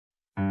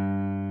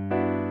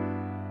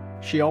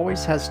she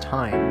always has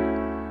time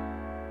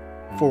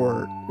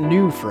for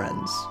new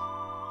friends.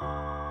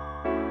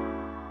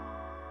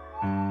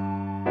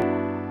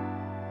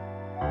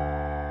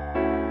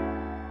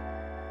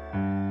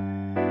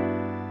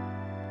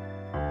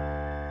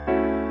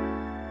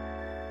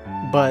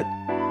 But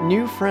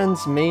new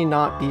friends may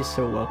not be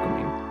so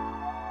welcoming.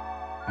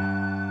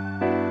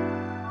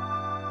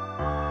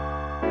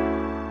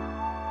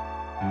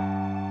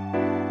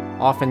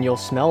 Often you'll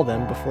smell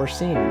them before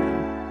seeing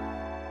them,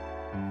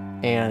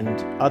 and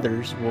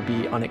others will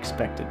be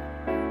unexpected.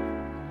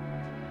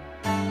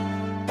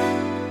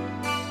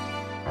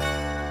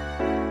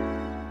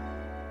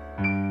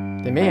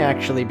 They may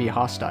actually be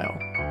hostile.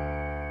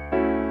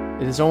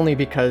 It is only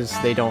because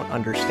they don't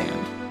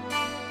understand.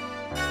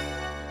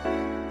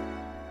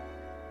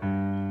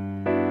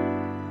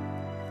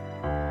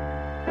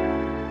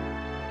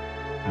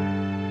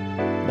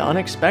 The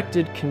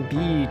unexpected can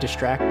be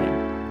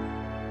distracting.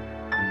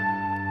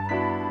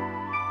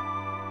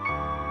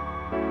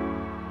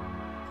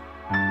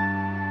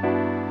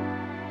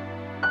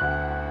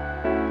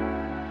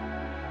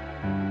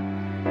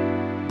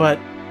 But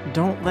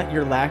don't let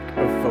your lack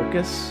of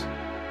focus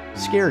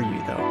scare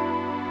you, though.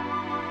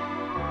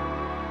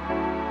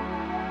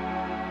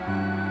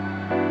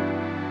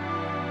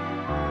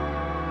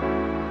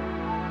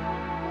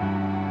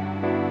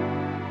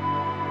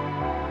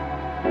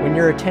 When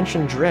your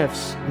attention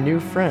drifts,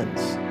 new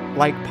friends,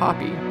 like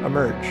Poppy,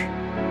 emerge.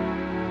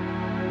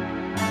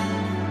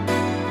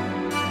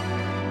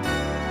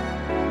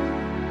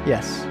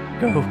 Yes,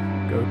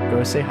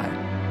 go say hi.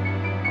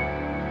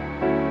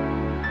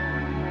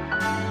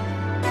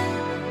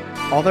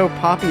 Although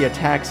Poppy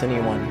attacks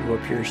anyone who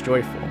appears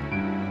joyful,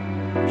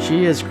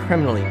 she is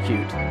criminally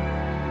cute.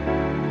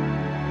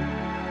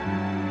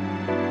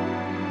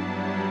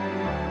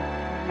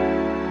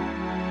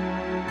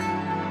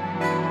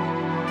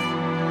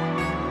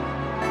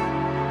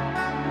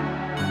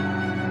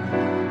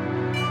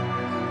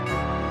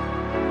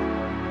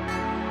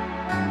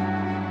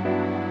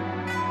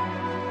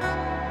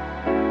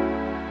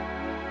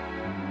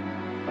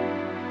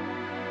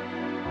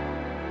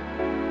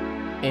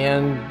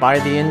 And by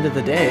the end of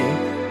the day,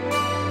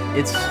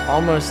 it's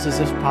almost as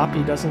if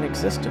Poppy doesn't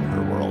exist in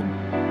her world.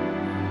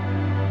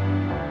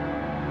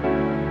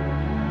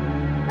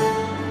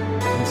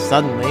 And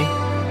suddenly,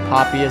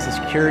 Poppy is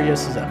as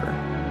curious as ever.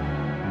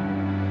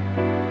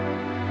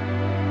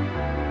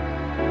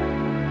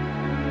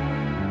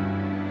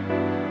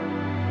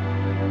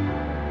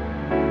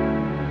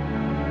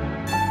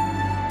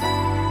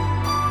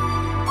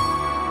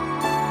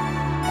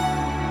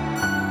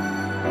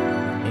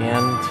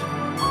 And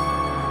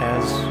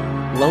as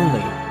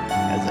lonely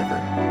as ever.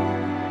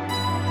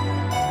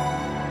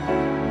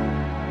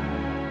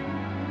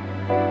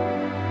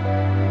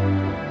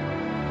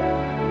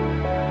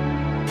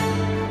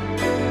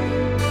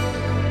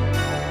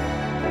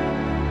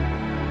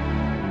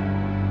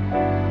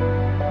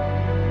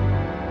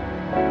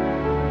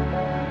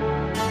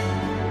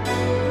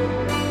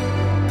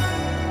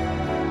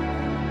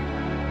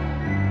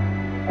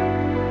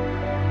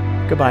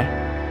 Goodbye.